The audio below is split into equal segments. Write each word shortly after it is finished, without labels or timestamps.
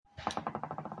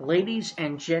Ladies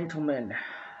and gentlemen,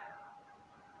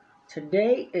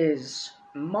 today is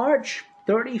March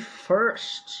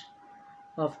 31st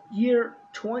of year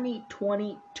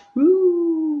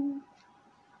 2022.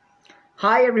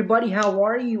 Hi everybody, how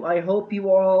are you? I hope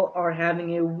you all are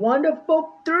having a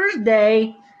wonderful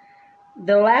Thursday,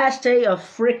 the last day of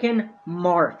frickin'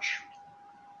 March.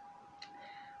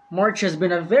 March has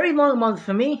been a very long month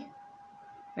for me,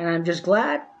 and I'm just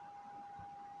glad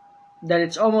that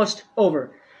it's almost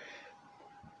over.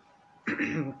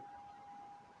 I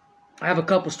have a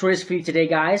couple stories for you today,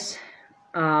 guys.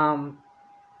 I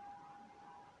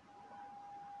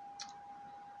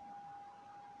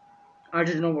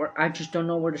just don't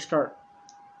know where to start.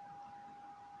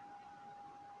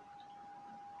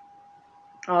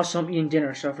 Also, I'm eating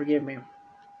dinner, so forgive me.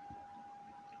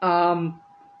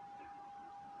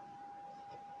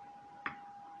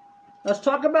 Let's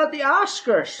talk about the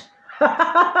Oscars.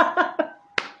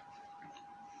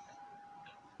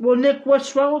 Well, Nick,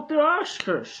 what's wrong with the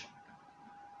Oscars?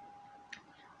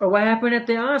 Or what happened at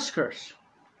the Oscars?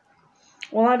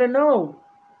 Well, I don't know.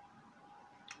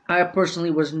 I personally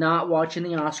was not watching the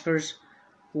Oscars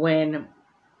when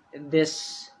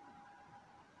this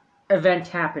event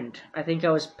happened. I think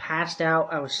I was passed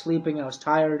out. I was sleeping. I was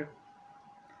tired.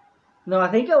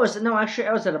 Actually, I was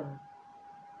at a...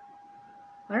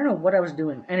 I don't know what I was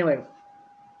doing. Anyway,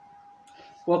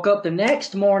 woke up the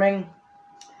next morning,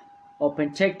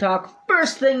 opened TikTok.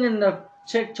 First thing in the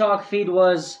TikTok feed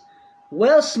was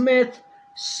Will Smith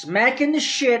smacking the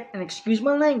shit, and excuse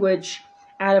my language,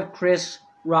 out of Chris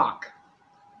Rock.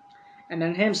 And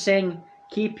then him saying,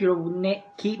 keep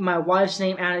my wife's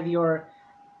name out of your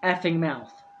effing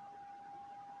mouth.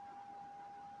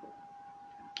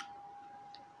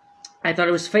 I thought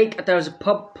it was fake. I thought it was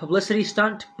a publicity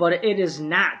stunt, but it is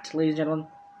not, ladies and gentlemen.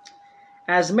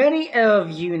 As many of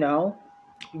you know,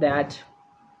 that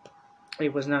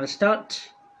it was not a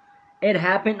stunt. It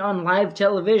happened on live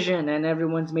television, and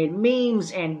everyone's made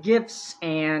memes and GIFs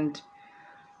and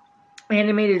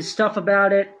animated stuff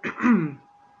about it.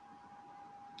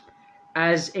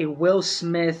 As a Will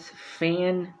Smith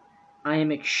fan, I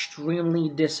am extremely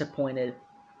disappointed.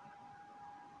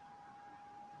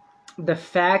 The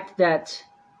fact that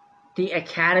the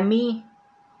Academy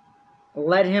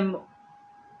let him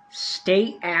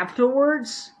stay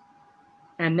afterwards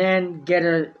and then get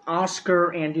an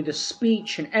Oscar and do the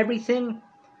speech and everything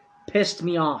pissed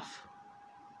me off.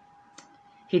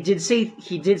 He did say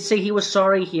he was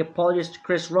sorry. He apologized to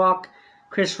Chris Rock.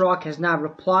 Chris Rock has not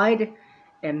replied,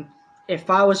 and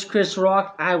if I was Chris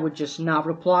Rock, I would just not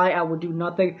reply. I would do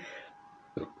nothing.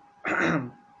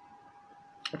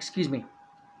 Excuse me.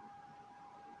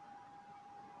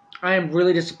 I am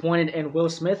really disappointed in Will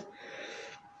Smith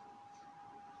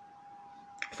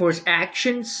for his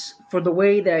actions, for the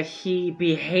way that he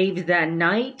behaved that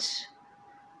night.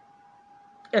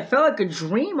 It felt like a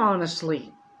dream,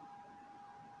 honestly.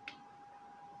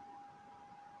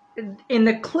 In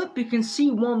the clip, you can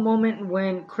see one moment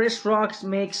when Chris Rock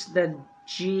makes the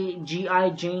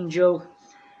G.I. Jane joke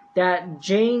that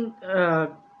Jane,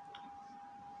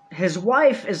 his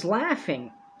wife, is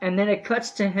laughing. And then it cuts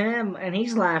to him, and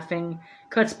he's laughing.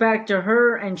 Cuts back to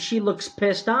her, and she looks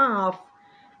pissed off.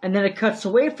 And then it cuts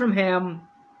away from him.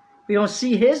 We don't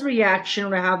see his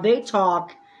reaction or how they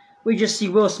talk. We just see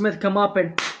Will Smith come up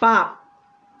and pop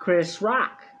Chris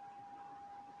Rock.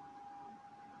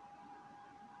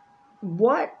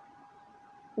 What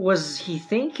was he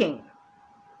thinking?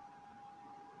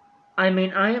 I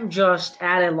mean, I am just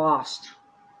at a loss.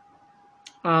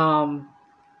 I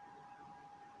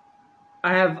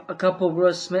have a couple of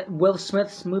Will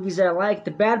Smith's movies that I like.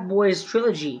 The Bad Boys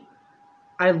trilogy.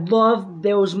 I love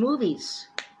those movies.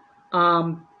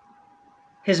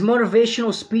 His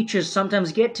motivational speeches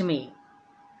sometimes get to me.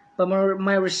 But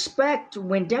my respect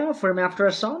went down for him after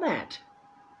I saw that.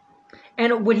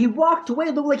 And when he walked away,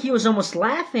 it looked like he was almost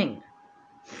laughing.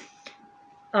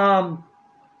 But,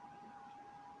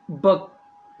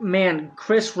 man,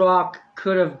 Chris Rock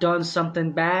could have done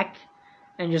something back,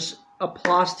 and just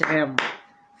applause to him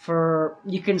for...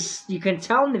 You can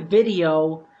tell in the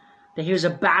video that he was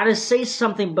about to say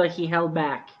something, but he held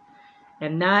back.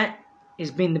 And that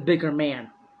is being the bigger man.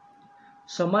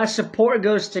 So my support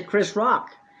goes to Chris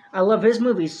Rock. I love his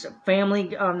movies. Not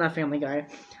Family Guy.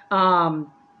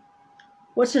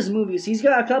 What's his movies? He's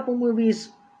got a couple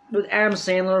movies with Adam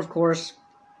Sandler, of course.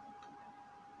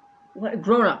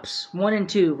 Grown Ups, 1 and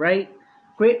 2, right?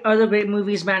 Other great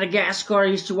movies. Madagascar, I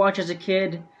used to watch as a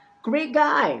kid. Great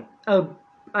guy. I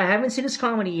haven't seen his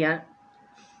comedy yet.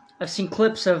 I've seen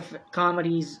clips of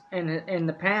comedies in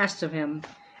the past of him,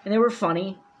 and they were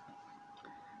funny.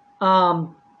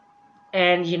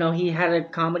 And, he had a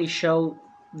comedy show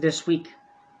this week.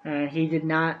 He did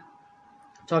not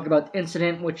talk about the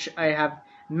incident, which I have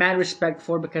mad respect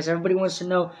for because everybody wants to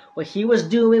know what he was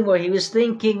doing, what he was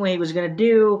thinking, what he was going to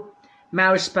do.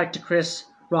 Mad respect to Chris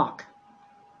Rock.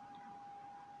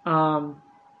 That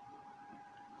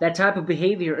type of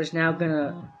behavior is now going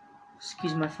to...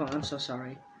 Excuse my phone, I'm so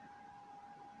sorry.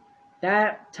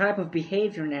 That type of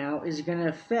behavior now is going to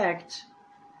affect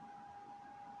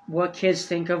what kids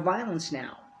think of violence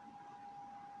now.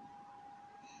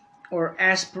 Or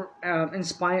aspirating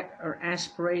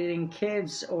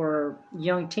kids or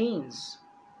young teens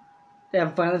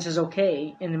that violence is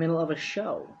okay in the middle of a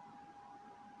show.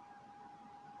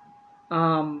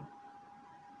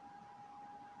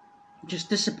 Just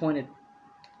disappointed.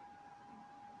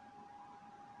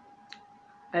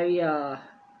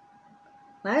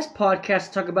 Last podcast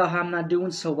I talked about how I'm not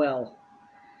doing so well.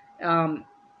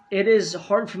 It is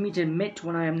hard for me to admit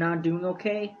when I am not doing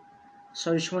okay.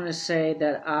 So I just want to say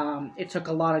that it took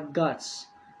a lot of guts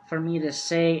for me to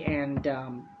say and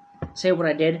say what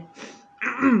I did.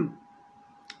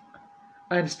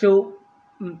 I'm still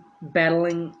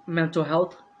battling mental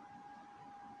health.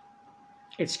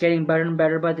 It's getting better and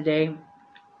better by the day.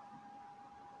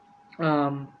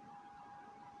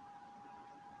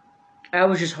 I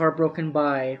was just heartbroken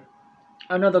by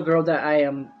another girl that I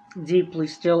am deeply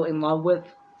still in love with.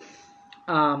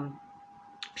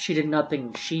 She did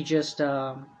nothing. She just,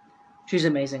 she's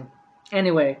amazing.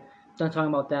 Anyway, done talking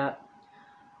about that.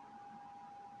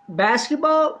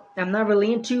 Basketball, I'm not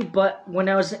really into, but when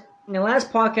I was in the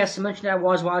last podcast, I mentioned I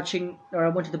was watching, or I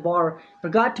went to the bar.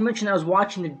 Forgot to mention I was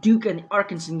watching the Duke and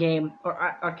Arkansas game, or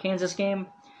Arkansas game.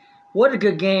 What a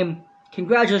good game.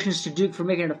 Congratulations to Duke for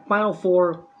making it to Final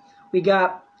Four. We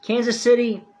got Kansas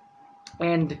City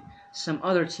and some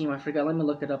other team. I forgot. Let me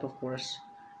look it up, of course,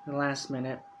 in the last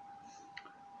minute.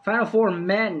 Final Four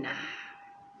men.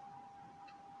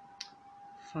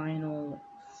 Final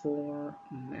Four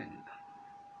men.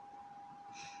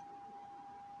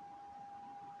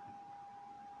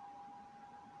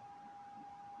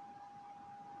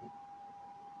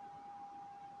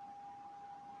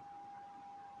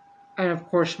 And of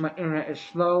course, my internet is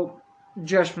slow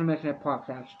just for making a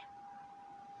podcast.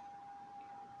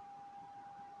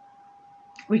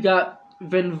 We got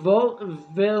Villanova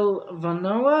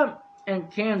and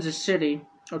Kansas City,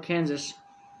 or Kansas.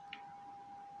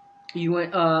 You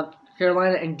went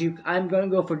Carolina and Duke. I'm going to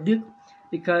go for Duke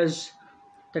because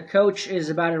the coach is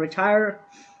about to retire,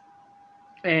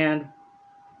 and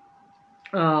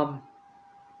I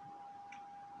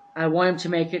want him to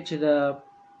make it to the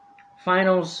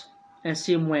finals and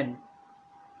see him win.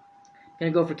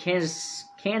 Gonna go for Kansas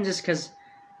because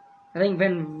I think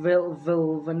Vanilla.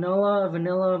 I'm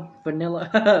gonna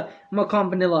call him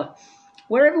Vanilla.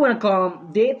 Whatever you want to call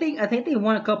him. I think they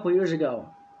won a couple years ago.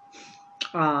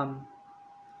 So I'm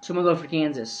gonna go for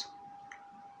Kansas.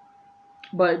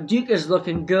 But Duke is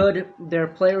looking good. Their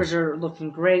players are looking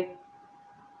great.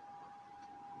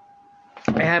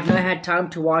 I have not had time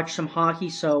to watch some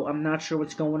hockey, so I'm not sure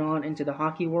what's going on into the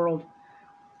hockey world.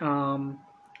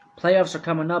 Playoffs are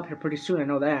coming up here pretty soon, I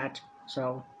know that.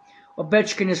 So,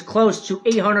 Ovechkin is close to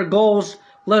 800 goals.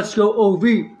 Let's go,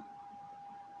 OV.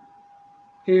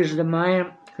 Here's the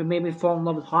man who made me fall in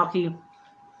love with hockey.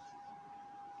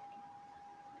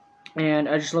 And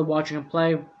I just love watching him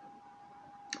play.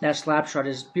 That slap shot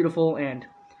is beautiful, and,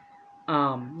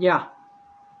 yeah.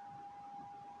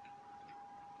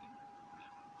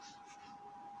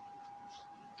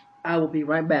 I will be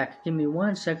right back. Give me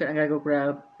 1 second. I gotta go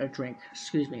grab a drink.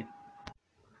 Excuse me.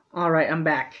 Alright, I'm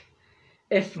back.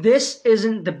 If this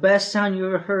isn't the best sound you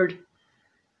ever heard,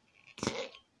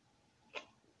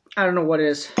 I don't know what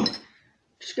is.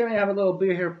 Just gonna have a little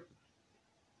beer here.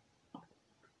 I'm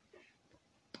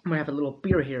gonna have a little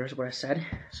beer here, is what I said.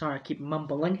 Sorry, I keep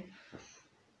mumbling.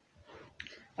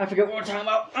 I forget what we're talking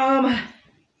about.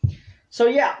 So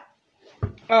yeah.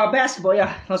 Basketball,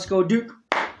 yeah. Let's go, Duke.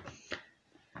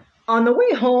 On the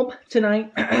way home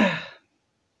tonight, I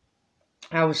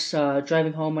was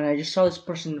driving home and I just saw this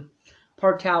person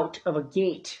parked out of a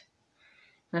gate.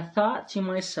 And I thought to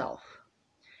myself,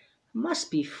 it must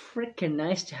be freaking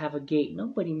nice to have a gate.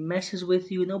 Nobody messes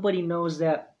with you. Nobody knows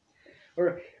that.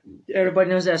 Or everybody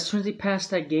knows that as soon as they pass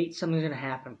that gate, something's going to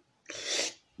happen.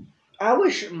 I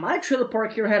wish my trailer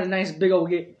park here had a nice big old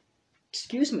gate.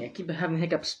 Excuse me, I keep having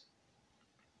hiccups.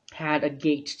 Had a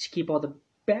gate to keep all the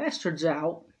bastards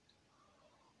out.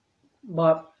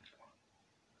 But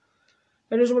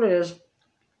it is what it is.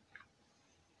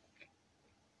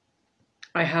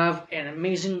 I have an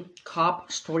amazing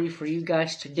cop story for you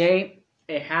guys today.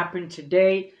 It happened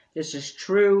today. This is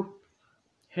true.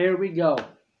 Here we go.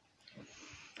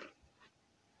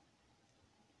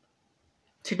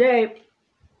 Today,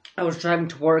 I was driving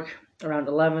to work around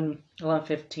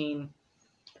 11:15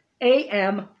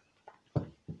 a.m.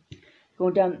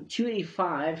 going down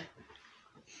 285,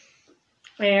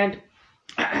 and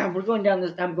I'm going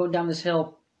down this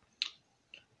hill,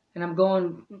 and I'm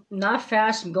going not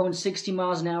fast. I'm going 60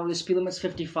 miles an hour. The speed limit's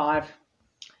 55.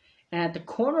 And at the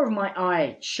corner of my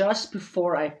eye, just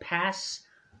before I pass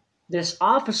this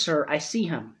officer, I see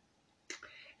him.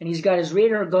 And he's got his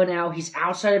radar gun out. He's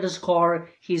outside of his car.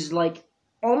 He's like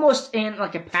almost in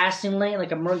like a passing lane,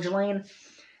 like a merge lane,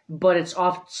 but it's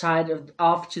off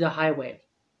to the highway.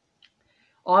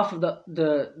 Off of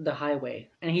the highway.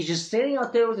 And he's just standing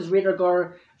out there with his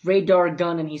radar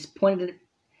gun, and he's pointed it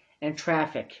in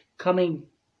traffic coming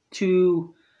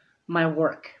to my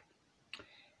work.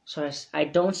 So I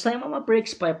don't slam on my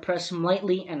brakes, but I press them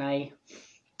lightly, and I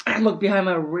look behind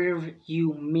my rear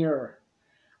view mirror.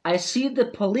 I see the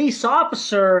police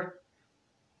officer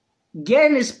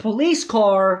get in his police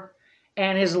car,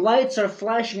 and his lights are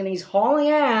flashing, and he's hauling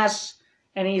ass,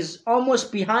 and he's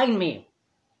almost behind me.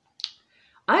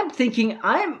 I'm thinking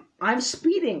I'm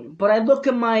speeding, but I look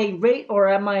at my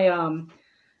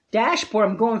dashboard.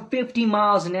 I'm going 50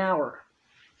 miles an hour,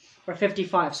 or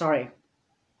 55. Sorry.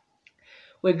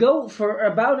 We go for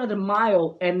about another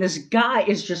mile, and this guy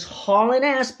is just hauling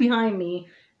ass behind me,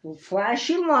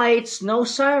 flashing lights, no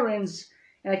sirens,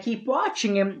 and I keep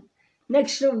watching him.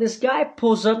 Next thing, this guy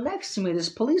pulls up next to me, this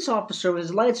police officer with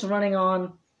his lights running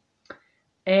on,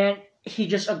 and he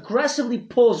just aggressively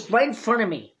pulls right in front of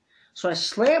me. So I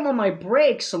slam on my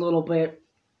brakes a little bit,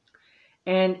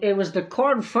 and it was the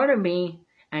car in front of me,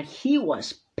 and he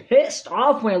was pissed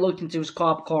off when I looked into his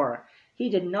cop car. He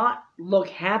did not look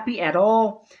happy at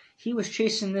all. He was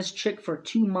chasing this chick for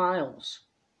 2 miles.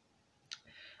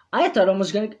 I thought I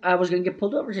was gonna get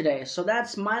pulled over today. So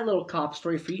that's my little cop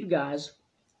story for you guys.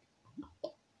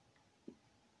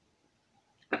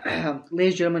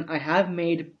 Ladies and gentlemen, I have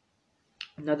made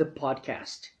another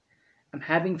podcast. I'm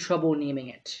having trouble naming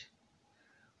it.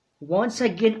 Once I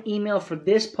get an email for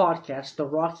this podcast, the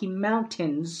Rocky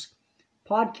Mountains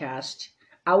podcast,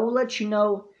 I will let you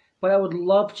know. But I would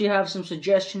love to have some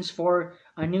suggestions for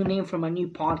a new name for my new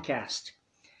podcast.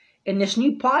 In this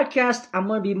new podcast, I'm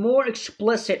going to be more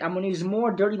explicit. I'm going to use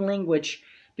more dirty language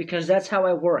because that's how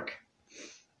I work.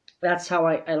 That's how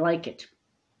I like it.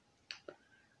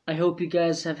 I hope you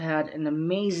guys have had an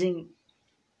amazing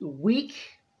week.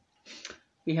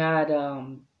 We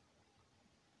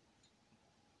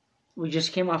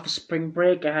just came off of spring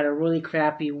break. I had a really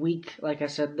crappy week. Like I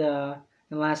said,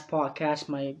 in the last podcast,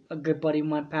 a good buddy of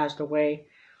mine passed away.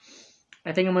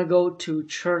 I think I'm gonna go to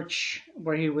church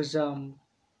where he was. I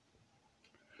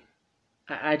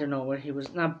don't know where he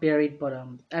was, not buried, but I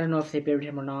don't know if they buried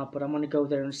him or not. But I'm gonna go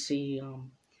there and see,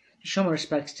 show my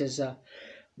respects to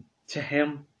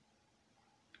him.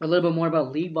 A little bit more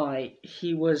about Levi.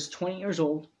 He was 20 years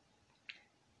old.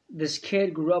 This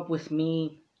kid grew up with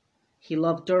me. He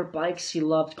loved dirt bikes. He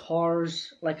loved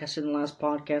cars, like I said in the last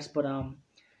podcast. But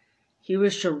he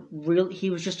was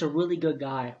just a really good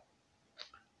guy.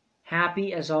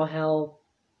 Happy as all hell.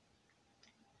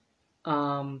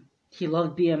 He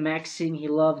loved BMXing. He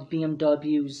loved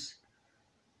BMWs.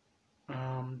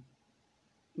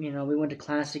 We went to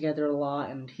class together a lot,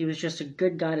 and he was just a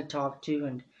good guy to talk to,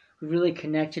 and we really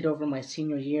connected over my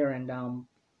senior year, and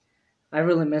I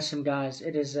really miss him, guys.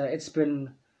 It's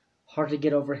been hard to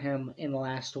get over him in the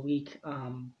last week.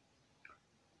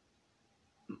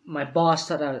 My boss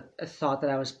thought that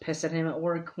I was pissed at him at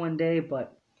work one day,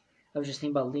 but I was just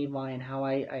thinking about Levi and how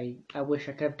I wish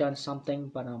I could have done something,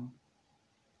 but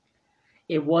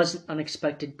it was an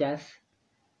unexpected death.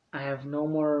 I have no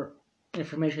more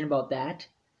information about that,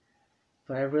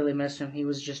 but I really miss him. He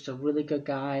was just a really good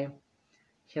guy.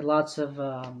 He had lots of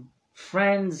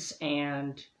friends,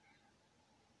 and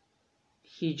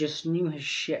he just knew his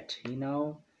shit,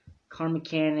 car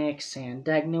mechanics and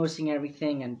diagnosing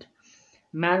everything, and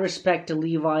mad respect to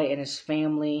Levi and his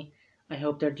family. I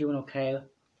hope they're doing okay.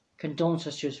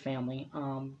 Condolences to his family.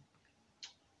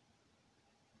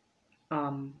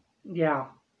 Yeah.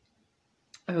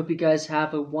 I hope you guys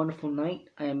have a wonderful night.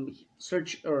 I am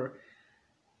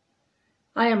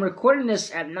recording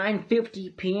this at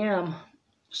 9:50 p.m.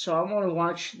 So I want to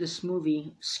watch this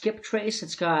movie, Skip Trace.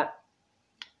 It's got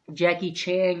Jackie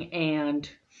Chan and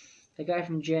the guy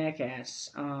from Jackass.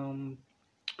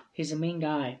 He's the main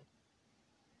guy.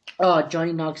 Oh,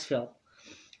 Johnny Knoxville.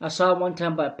 I saw it one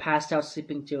time, but I passed out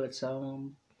sleeping to it.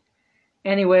 So,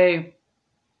 anyway,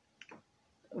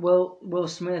 Will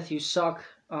Smith, you suck.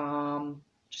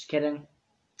 Just kidding.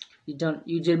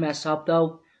 You did mess up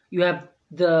though. You have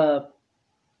the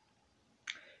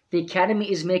Academy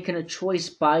is making a choice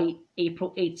by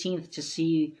April 18th to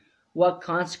see what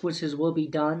consequences will be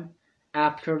done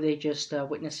after they just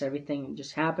witness everything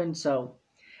just happened. So,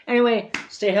 anyway,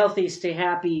 stay healthy, stay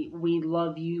happy. We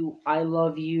love you. I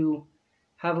love you.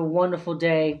 Have a wonderful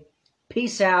day.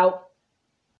 Peace out.